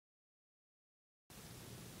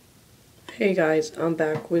Hey guys, I'm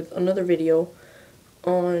back with another video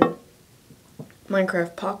on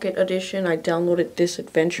Minecraft Pocket Edition. I downloaded this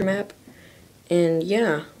adventure map, and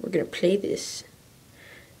yeah, we're gonna play this.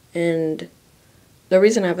 And the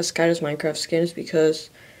reason I have a Skyler's Minecraft skin is because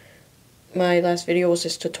my last video was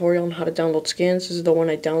this tutorial on how to download skins. This is the one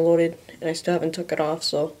I downloaded, and I still haven't took it off,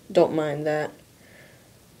 so don't mind that.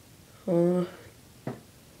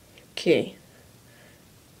 Okay.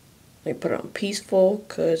 Let me put it on peaceful,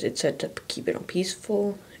 because it said to keep it on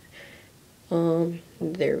peaceful.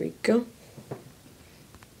 There we go.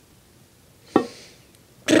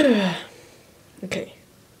 Okay,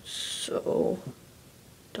 so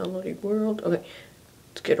downloading world. Okay,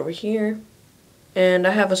 let's get over here. And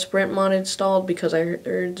I have a sprint mod installed because I heard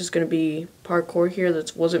there's going to be parkour here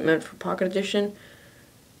that wasn't meant for Pocket Edition.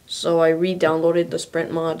 So I re-downloaded the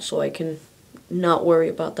sprint mod so I can not worry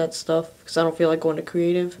about that stuff because I don't feel like going to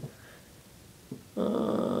creative.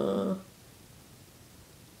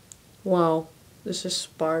 Wow, this is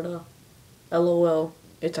Sparta. LOL.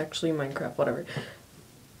 It's actually Minecraft, whatever.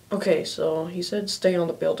 Okay, so he said stay on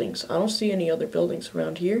the buildings. I don't see any other buildings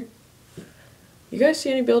around here. You guys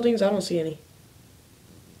see any buildings? I don't see any.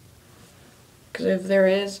 Because if there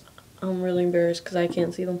is, I'm really embarrassed because I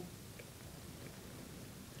can't see them.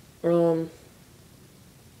 I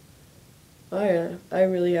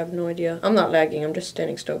really have no idea. I'm not lagging, I'm just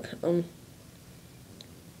standing stuck.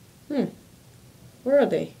 Where are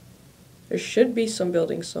they? There should be some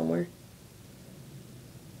buildings somewhere.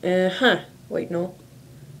 Wait, no.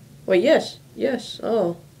 Wait, yes.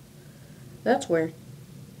 Oh. That's where.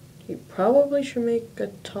 You probably should make a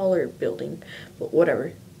taller building. But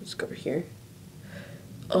whatever. Let's go over here.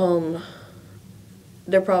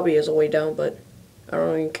 There probably is a way down, but I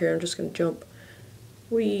don't even care. I'm just gonna jump.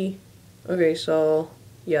 Whee. Okay, so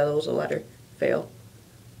yeah, that was a ladder. Fail.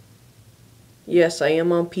 Yes, I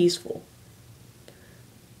am on peaceful.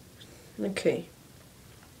 Okay.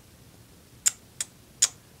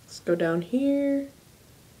 Let's go down here.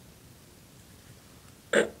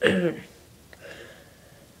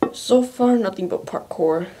 So far, nothing but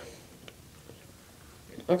parkour.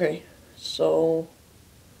 Okay, so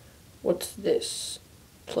what's this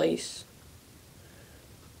place?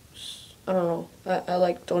 I don't know. I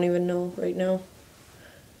like don't even know right now.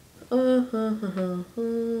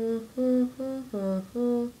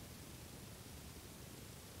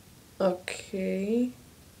 Okay.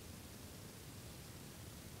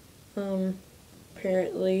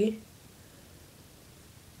 Apparently.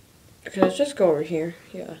 Okay, let's just go over here.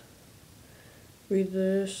 Yeah. Read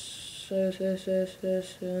this.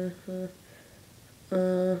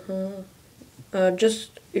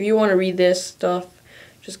 Just, if you want to read this stuff,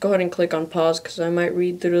 just go ahead and click on pause, because I might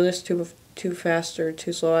read through this too fast or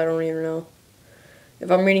too slow. I don't even know. If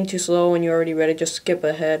I'm reading too slow and you already read it, just skip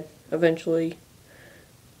ahead. Eventually,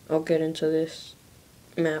 I'll get into this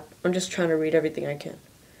map. I'm just trying to read everything I can.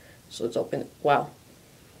 So let's open it. Wow.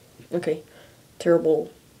 Okay.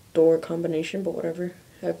 Terrible door combination, but whatever.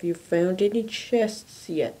 Have you found any chests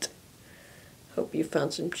yet? Hope you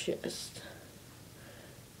found some chests.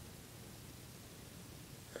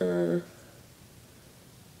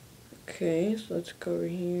 Okay, so let's go over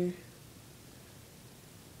here.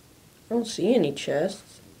 I don't see any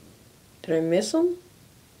chests. Did I miss them?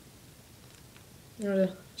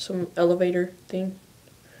 Some elevator thing.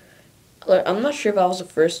 I'm not sure if I was the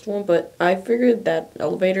first one, but I figured that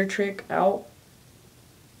elevator trick out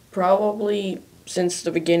probably since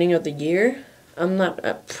the beginning of the year. I'm not,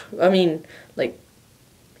 I mean, like,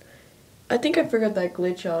 I think I figured that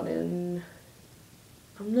glitch out in,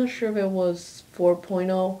 I'm not sure if it was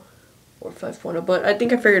 4.0 or 5.0, but I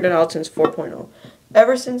think I figured it out since 4.0.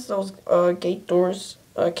 Ever since those gate doors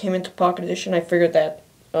came into Pocket Edition, I figured that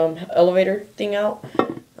elevator thing out.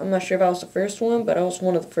 I'm not sure if I was the first one, but I was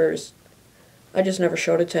one of the first. I just never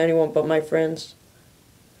showed it to anyone but my friends.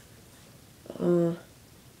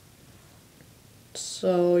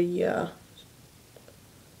 So yeah.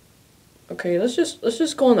 Okay, let's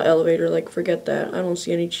just go on the elevator. Like, forget that. I don't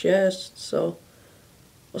see any chests, so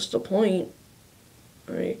what's the point?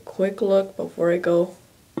 Alright, quick look before I go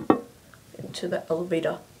into the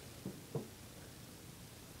elevator.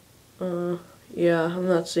 Yeah, I'm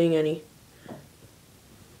not seeing any.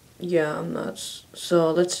 Yeah, I'm not.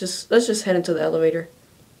 So let's just head into the elevator.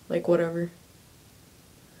 Like, whatever.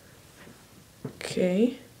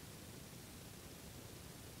 Okay.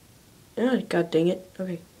 Ah, god dang it.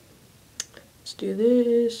 Okay. Let's do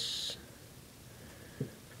this.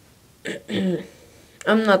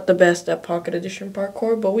 I'm not the best at Pocket Edition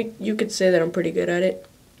parkour, but you could say that I'm pretty good at it.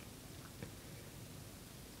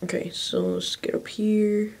 Okay, so let's get up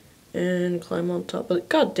here and climb on top of it.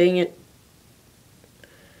 God dang it.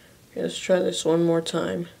 Okay, let's try this one more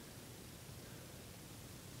time.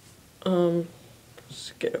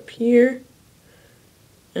 Let's get up here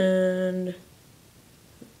and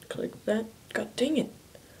click that. God dang it.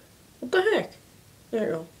 What the heck? There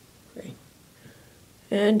you go. Okay.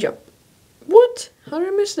 And jump. What? How did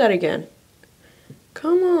I miss that again?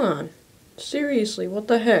 Come on. Seriously, what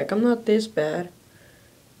the heck? I'm not this bad.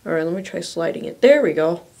 Alright, let me try sliding it. There we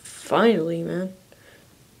go. Finally, man.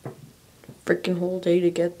 Freaking whole day to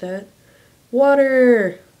get that.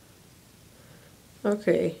 Water!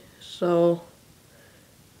 Okay, so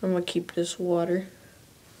I'm gonna keep this water.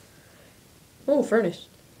 Oh, furnace.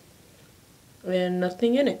 And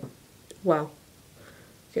nothing in it. Wow.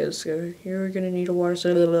 Okay, let's go. Here we're gonna need a water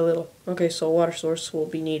source. Okay, so a water source will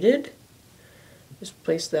be needed. Just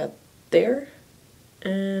place that there.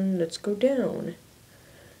 And let's go down.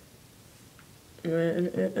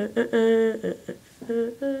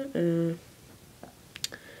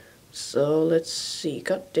 So let's see.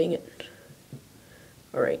 God dang it.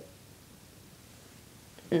 Alright.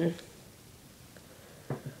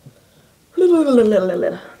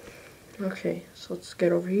 Okay, so let's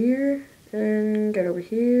get over here, and get over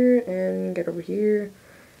here, and get over here.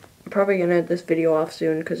 I'm probably gonna end this video off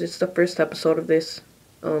soon, because it's the first episode of this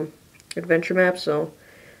adventure map, so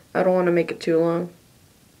I don't want to make it too long.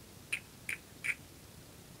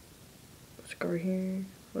 Let's go over here.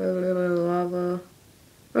 Lava.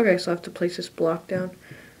 Okay, so I have to place this block down.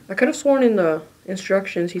 I could have sworn in the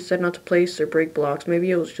instructions he said not to place or break blocks. Maybe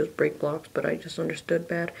it was just break blocks, but I just understood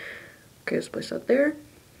bad. Okay, let's place that there.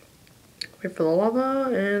 Wait for the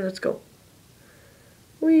lava, and let's go.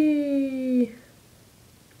 Whee!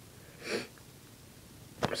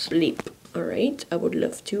 Sleep. Alright, I would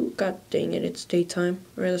love to. God dang it, it's daytime.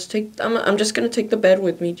 Alright, let's take... I'm just gonna take the bed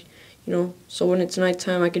with me, you know, so when it's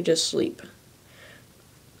nighttime I could just sleep.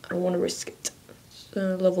 I don't want to risk it.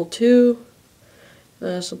 Level 2.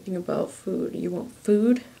 Something about food. You want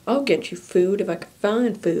food? I'll get you food if I can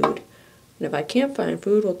find food. And if I can't find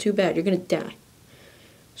food, well, too bad. You're gonna die.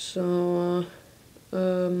 So,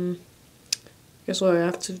 guess what? I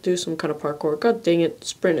have to do some kind of parkour. God dang it,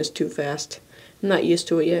 sprint is too fast. I'm not used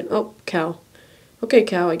to it yet. Oh, cow. Okay,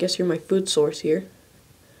 cow, I guess you're my food source here.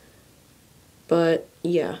 But,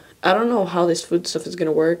 yeah. I don't know how this food stuff is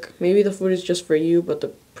gonna work. Maybe the food is just for you, but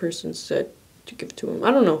the person said to give it to him.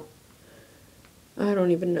 I don't know. I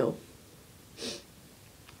don't even know.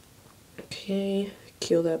 Okay,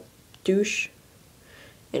 kill that douche.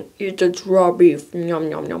 And eat the raw beef. Yum,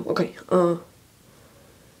 yum, yum. Okay,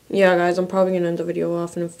 yeah, guys, I'm probably gonna end the video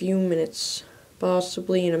off in a few minutes.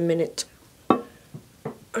 Possibly in a minute.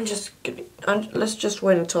 I'm just kidding. Let's just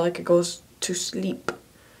wait until I could go to sleep.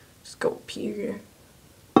 Let's go up here.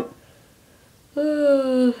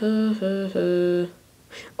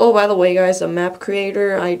 Oh, by the way, guys, the map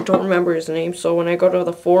creator, I don't remember his name, so when I go to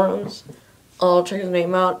the forums, I'll check his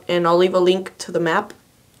name out, and I'll leave a link to the map.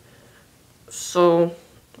 So,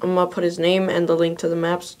 I'm gonna put his name and the link to the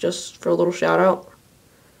maps just for a little shout out.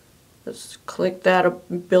 Let's click that a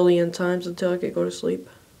billion times until I can go to sleep.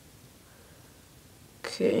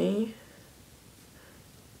 Okay.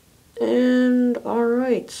 And,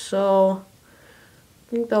 alright, so, I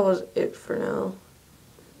think that was it for now.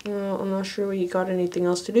 I'm not sure we got anything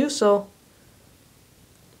else to do, so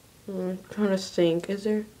I'm trying to think. Is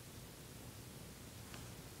there?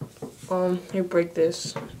 Here, break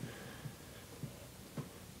this.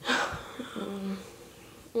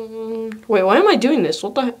 Wait, why am I doing this?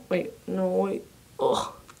 What the heck? Wait, no, wait.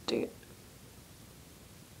 Ugh, dang it.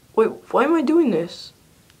 Wait, why am I doing this?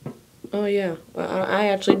 Oh, yeah. I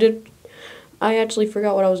actually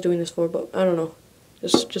forgot what I was doing this for, but I don't know.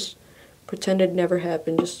 Just pretend it never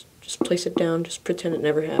happened. Just place it down. Just pretend it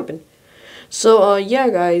never happened. So, yeah,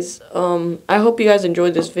 guys. I hope you guys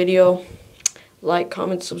enjoyed this video. Like,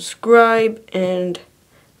 comment, subscribe, and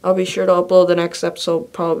I'll be sure to upload the next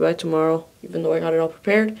episode probably by tomorrow, even though I got it all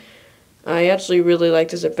prepared. I actually really like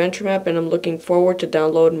this adventure map, and I'm looking forward to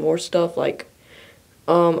downloading more stuff. Like,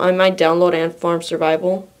 I might download Ant Farm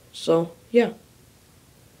Survival. So, yeah.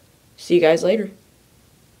 See you guys later.